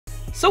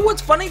So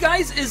what's funny,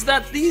 guys, is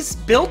that these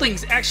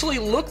buildings actually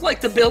look like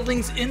the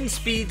buildings in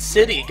Speed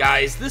City,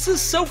 guys. This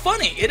is so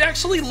funny. It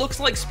actually looks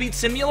like Speed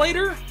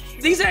Simulator.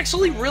 These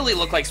actually really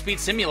look like Speed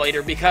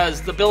Simulator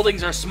because the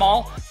buildings are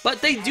small,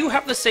 but they do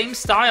have the same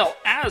style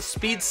as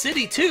Speed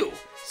City too.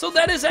 So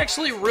that is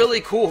actually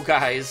really cool,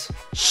 guys.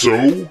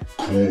 So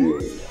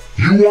cool.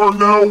 You are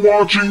now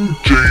watching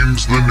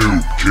James the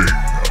Noob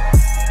King.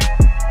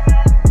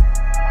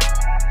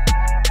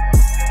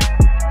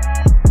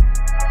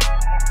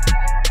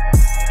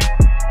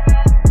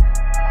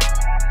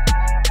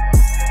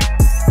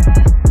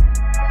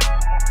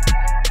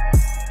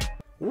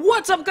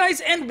 What's up, guys,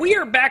 and we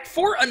are back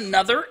for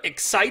another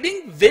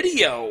exciting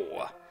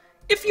video.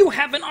 If you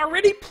haven't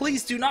already,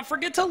 please do not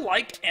forget to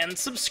like and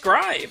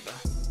subscribe.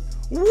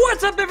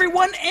 What's up,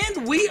 everyone,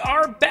 and we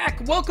are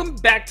back. Welcome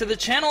back to the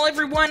channel,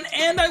 everyone,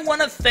 and I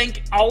want to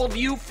thank all of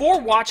you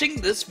for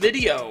watching this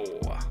video.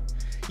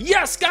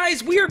 Yes,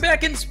 guys, we are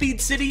back in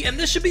Speed City, and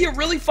this should be a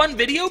really fun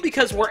video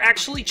because we're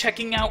actually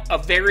checking out a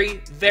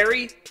very,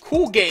 very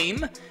cool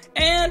game,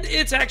 and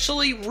it's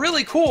actually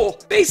really cool,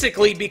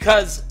 basically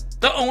because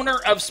the owner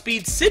of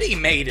Speed City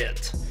made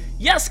it.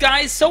 Yes,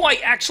 guys, so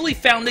I actually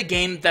found a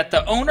game that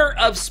the owner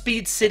of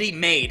Speed City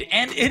made,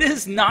 and it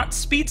is not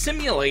Speed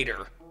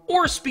Simulator,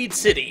 or Speed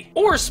City,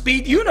 or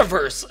Speed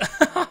Universe.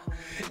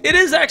 It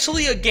is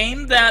actually a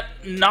game that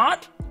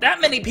not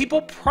that many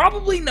people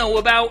probably know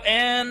about,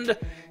 and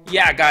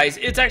yeah, guys,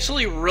 it's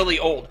actually really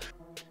old.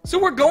 So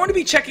we're going to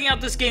be checking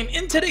out this game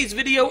in today's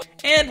video,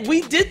 and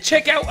we did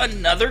check out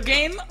another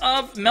game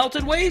of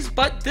Melted Ways,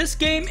 but this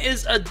game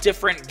is a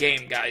different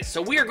game, guys.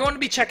 So we are going to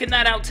be checking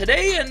that out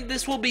today, and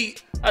this will be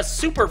a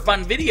super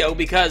fun video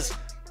because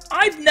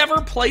I've never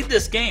played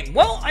this game.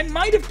 Well, I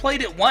might have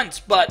played it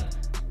once, but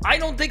I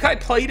don't think I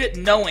played it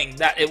knowing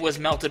that it was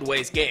Melted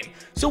Ways game.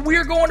 So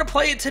we're going to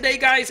play it today,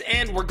 guys,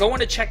 and we're going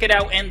to check it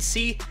out and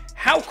see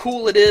how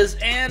cool it is,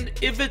 and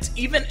if it's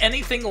even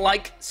anything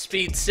like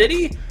Speed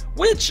City,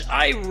 which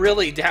I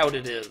really doubt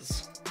it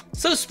is.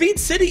 So Speed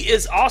City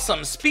is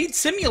awesome, Speed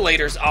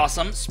Simulator's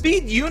awesome,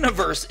 Speed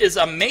Universe is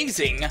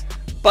amazing,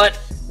 but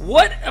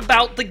what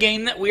about the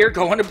game that we are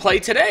going to play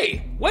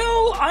today?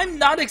 Well, I'm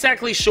not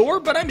exactly sure,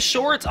 but I'm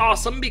sure it's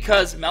awesome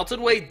because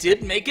Melted Way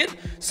did make it.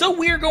 So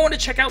we are going to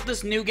check out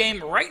this new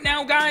game right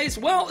now, guys.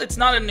 Well, it's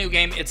not a new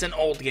game, it's an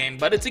old game,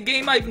 but it's a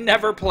game I've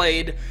never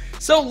played.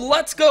 So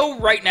let's go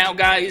right now,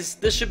 guys.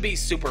 This should be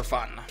super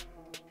fun.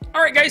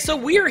 Alright, guys, so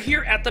we are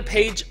here at the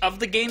page of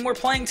the game we're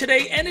playing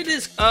today, and it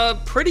is a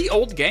pretty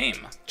old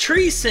game.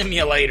 Tree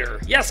Simulator.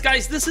 Yes,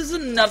 guys, this is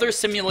another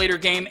simulator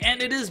game,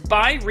 and it is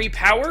by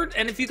Repowered,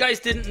 and if you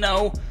guys didn't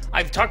know,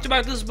 I've talked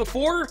about this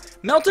before.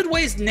 Melted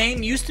Way's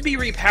name used to be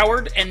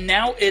Repowered, and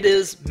now it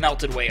is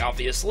Melted Way,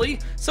 obviously.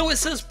 So it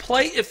says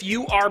play if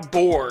you are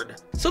bored.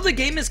 So the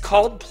game is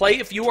called Play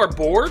If You Are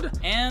Bored,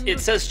 and it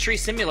says Tree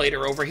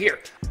Simulator over here.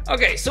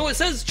 Okay, so it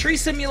says Tree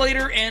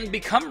Simulator and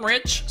Become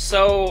Rich,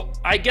 so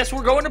I guess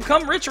we're going to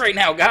become rich right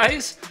now,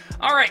 guys.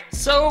 Alright,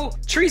 so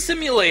Tree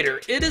Simulator,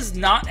 it is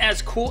not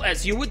as cool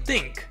as you would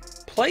think.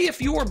 Play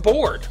if you are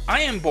bored.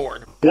 I am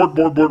bored.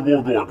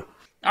 Bored.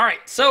 Alright,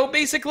 so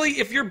basically,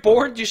 if you're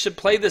bored, you should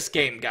play this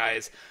game,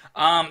 guys.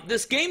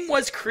 This game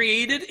was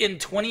created in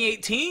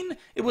 2018.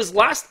 It was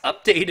last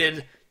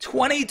updated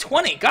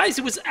 2020. Guys,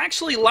 it was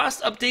actually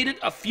last updated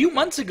a few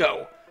months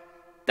ago.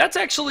 That's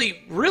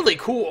actually really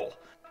cool.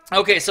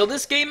 Okay, so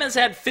this game has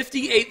had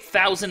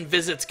 58,000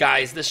 visits,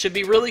 guys. This should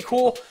be really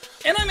cool,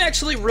 and I'm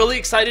actually really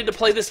excited to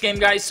play this game,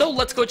 guys, so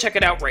let's go check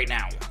it out right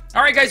now.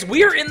 Alright, guys,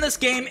 we are in this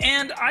game,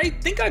 and I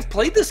think I've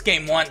played this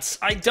game once.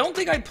 I don't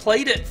think I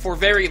played it for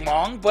very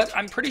long, but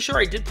I'm pretty sure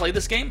I did play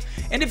this game,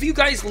 and if you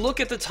guys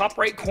look at the top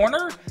right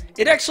corner,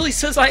 it actually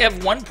says I have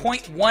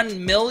 1.1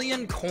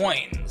 million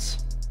coins.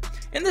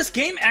 And this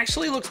game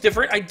actually looks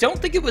different. I don't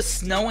think it was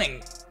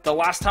snowing the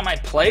last time I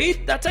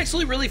played. That's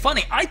actually really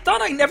funny. I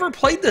thought I never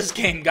played this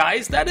game,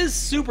 guys. That is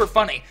super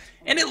funny.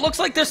 And it looks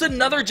like there's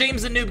another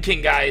James the Noob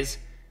King, guys.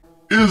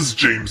 Is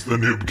James the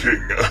Noob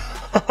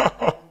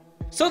King.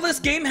 So this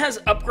game has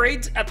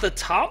upgrades at the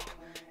top,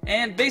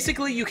 and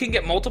basically you can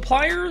get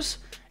multipliers,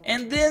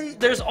 and then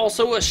there's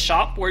also a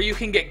shop where you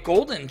can get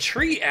golden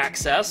tree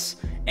access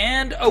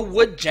and a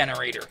wood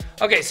generator.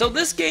 Okay, so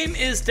this game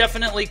is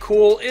definitely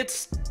cool.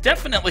 It's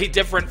definitely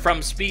different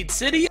from Speed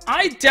City.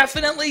 I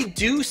definitely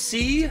do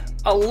see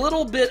a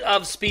little bit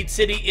of Speed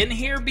City in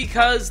here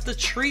because the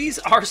trees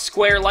are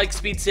square like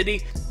Speed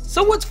City.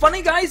 So what's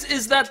funny, guys,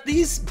 is that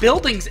these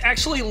buildings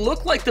actually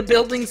look like the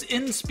buildings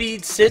in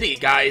Speed City,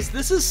 guys.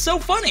 This is so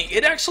funny.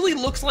 It actually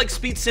looks like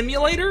Speed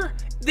Simulator.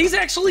 These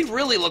actually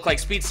really look like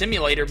Speed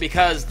Simulator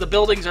because the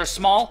buildings are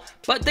small,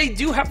 but they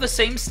do have the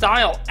same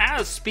style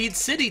as Speed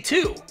City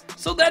too.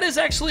 So that is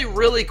actually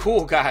really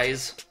cool,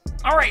 guys.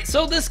 Alright,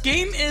 so this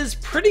game is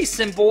pretty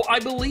simple.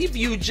 I believe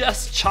you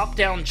just chop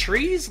down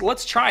trees.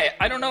 Let's try it.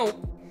 I don't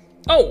know.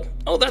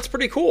 Oh, that's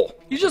pretty cool.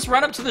 You just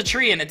run up to the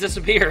tree and it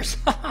disappears.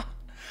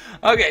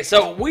 Okay,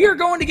 so we are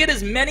going to get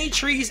as many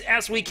trees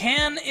as we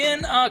can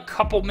in a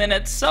couple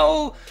minutes.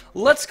 So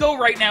let's go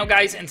right now,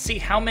 guys, and see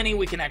how many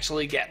we can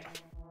actually get.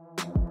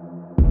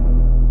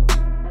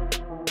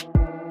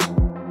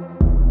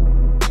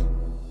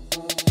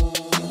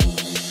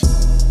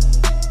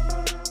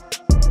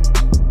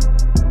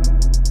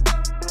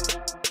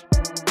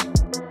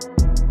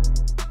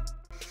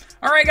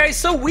 Alright guys,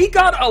 so we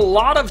got a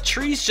lot of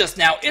trees just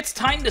now. It's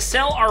time to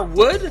sell our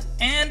wood,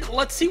 and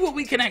let's see what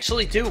we can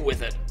actually do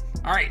with it.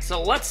 Alright,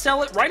 so let's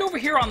sell it. Right over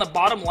here on the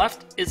bottom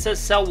left, it says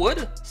sell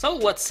wood, so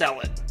let's sell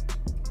it.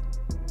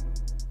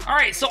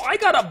 Alright, so I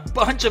got a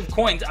bunch of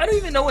coins. I don't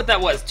even know what that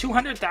was,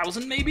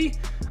 200,000 maybe?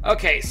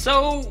 Okay,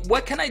 so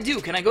what can I do?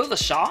 Can I go to the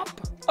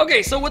shop?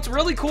 Okay, so what's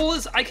really cool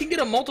is I can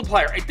get a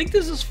multiplier. I think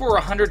this is for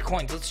 100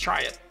 coins. Let's try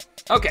it.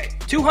 Okay,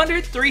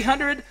 200,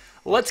 300.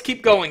 Let's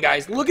keep going,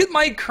 guys. Look at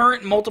my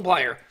current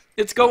multiplier.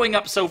 It's going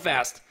up so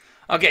fast.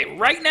 Okay,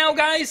 right now,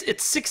 guys,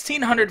 it's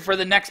 1,600 for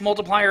the next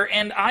multiplier,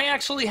 and I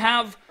actually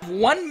have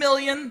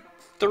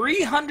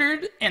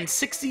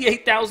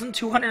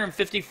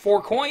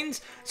 1,368,254 coins.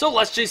 So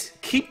let's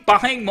just keep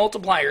buying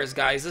multipliers,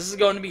 guys. This is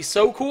going to be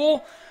so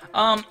cool.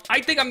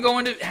 I think I'm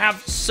going to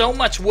have so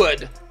much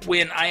wood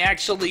when I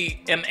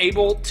actually am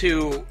able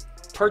to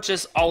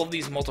purchase all of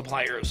these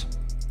multipliers.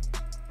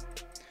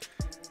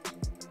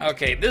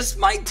 Okay, this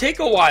might take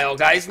a while,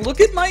 guys.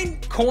 Look at my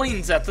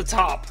coins at the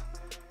top.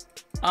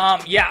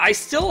 Yeah, I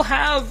still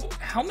have...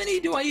 How many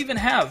do I even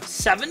have?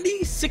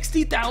 70?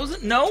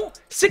 60,000? No?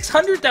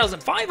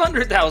 600,000?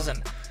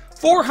 500,000?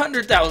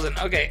 400,000?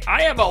 Okay,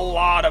 I have a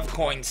lot of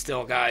coins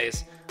still,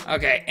 guys.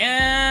 Okay,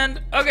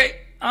 and...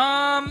 Okay,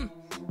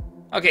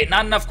 okay,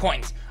 not enough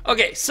coins.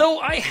 Okay, so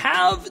I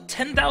have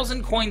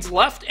 10,000 coins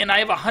left, and I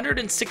have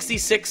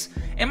 166,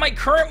 and my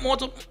current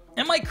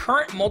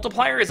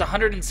multiplier is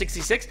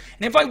 166,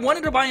 and if I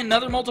wanted to buy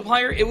another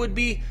multiplier, it would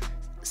be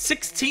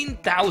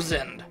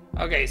 16,000.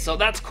 Okay, so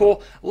that's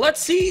cool.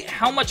 Let's see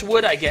how much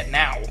wood I get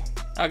now.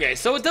 Okay,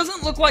 so it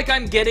doesn't look like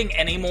I'm getting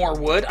any more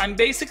wood. I'm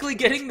basically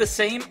getting the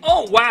same.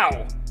 Oh,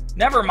 wow.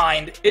 Never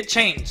mind. It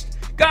changed.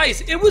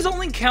 Guys, it was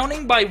only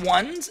counting by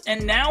ones,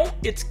 and now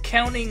it's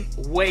counting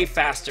way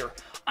faster.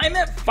 I'm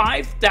at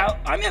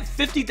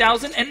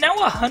 50,000, and now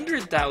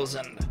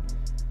 100,000.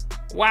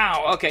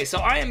 Wow, okay, so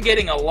I am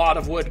getting a lot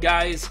of wood,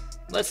 guys.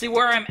 Let's see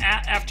where I'm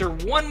at after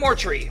one more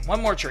tree.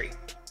 One more tree.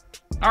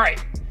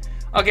 Alright.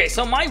 Okay,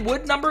 so my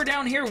wood number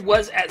down here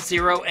was at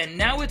 0, and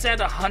now it's at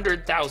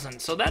 100,000.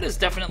 So that is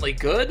definitely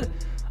good.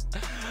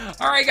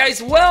 Alright,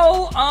 guys,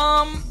 well,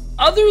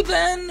 other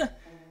than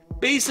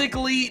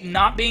basically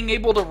not being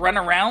able to run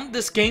around,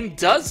 this game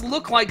does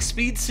look like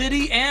Speed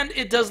City, and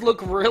it does look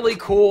really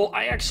cool.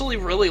 I actually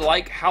really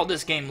like how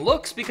this game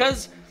looks,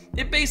 because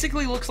it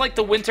basically looks like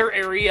the winter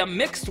area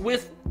mixed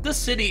with the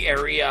city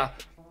area,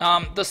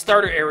 the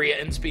starter area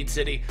in Speed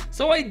City.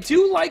 So I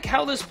do like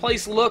how this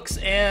place looks,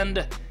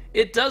 and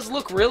it does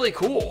look really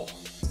cool.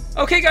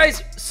 Okay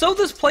guys, so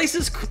this place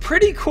is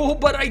pretty cool,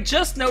 but I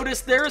just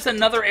noticed there's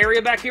another area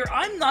back here.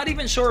 I'm not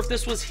even sure if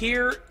this was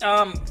here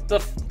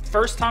the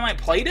first time I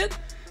played it,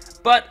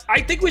 but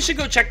I think we should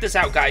go check this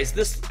out, guys.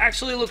 This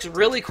actually looks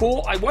really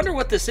cool. I wonder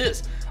what this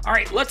is.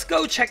 Alright, let's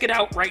go check it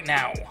out right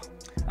now.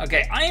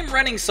 Okay, I am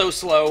running so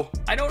slow.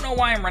 I don't know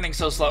why I'm running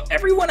so slow.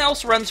 Everyone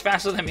else runs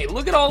faster than me.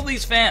 Look at all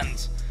these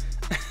fans.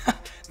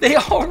 They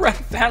all run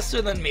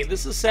faster than me.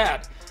 This is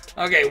sad.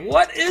 Okay,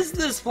 what is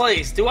this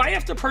place? Do I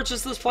have to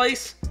purchase this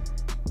place?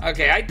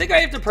 Okay, I think I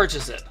have to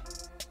purchase it.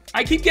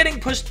 I keep getting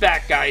pushed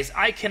back, guys.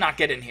 I cannot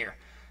get in here.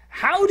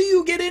 How do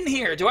you get in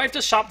here? Do I have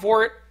to shop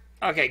for it?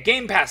 Okay,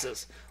 game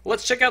passes.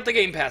 Let's check out the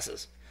game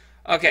passes.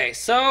 Okay,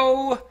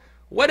 so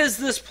what is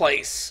this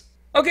place?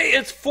 Okay,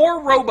 it's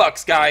 4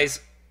 Robux, guys.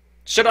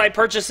 Should I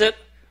purchase it?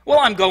 Well,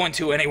 I'm going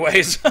to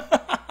anyways.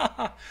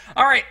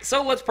 Alright,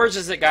 so let's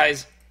purchase it,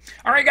 guys.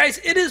 Alright, guys,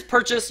 it is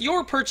purchased.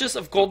 Your purchase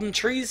of golden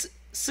trees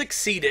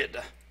succeeded.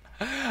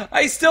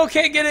 I still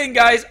can't get in,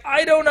 guys.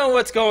 I don't know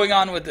what's going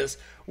on with this.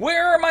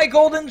 Where are my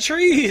golden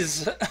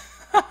trees?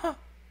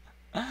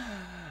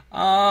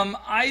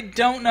 I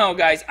don't know,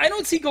 guys. I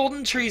don't see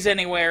golden trees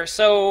anywhere,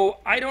 so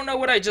I don't know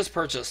what I just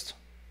purchased.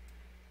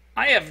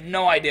 I have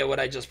no idea what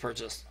I just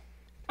purchased.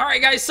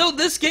 Alright guys, so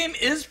this game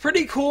is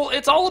pretty cool.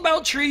 It's all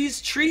about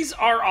trees. Trees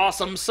are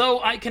awesome,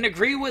 so I can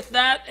agree with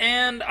that,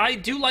 and I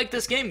do like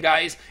this game,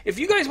 guys. If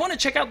you guys want to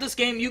check out this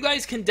game, you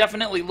guys can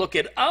definitely look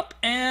it up,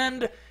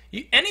 and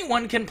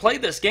anyone can play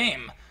this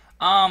game.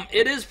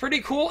 It is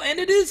pretty cool, and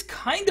it is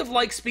kind of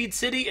like Speed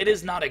City. It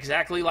is not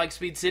exactly like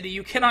Speed City.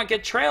 You cannot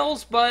get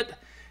trails, but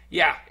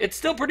yeah, it's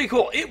still pretty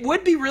cool. It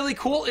would be really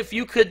cool if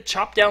you could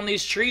chop down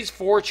these trees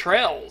for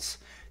trails.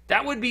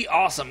 That would be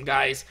awesome,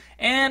 guys.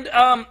 And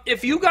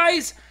if you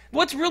guys...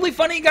 What's really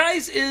funny,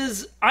 guys,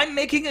 is I'm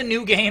making a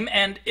new game,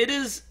 and it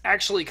is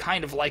actually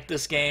kind of like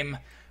this game,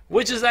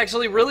 which is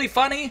actually really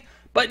funny.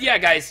 But yeah,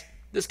 guys,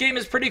 this game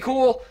is pretty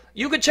cool.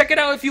 You could check it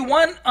out if you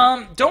want.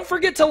 Don't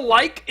forget to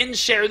like and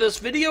share this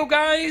video,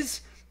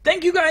 guys.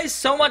 Thank you guys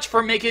so much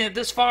for making it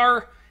this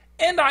far,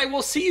 and I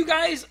will see you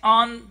guys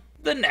on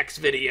the next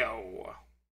video.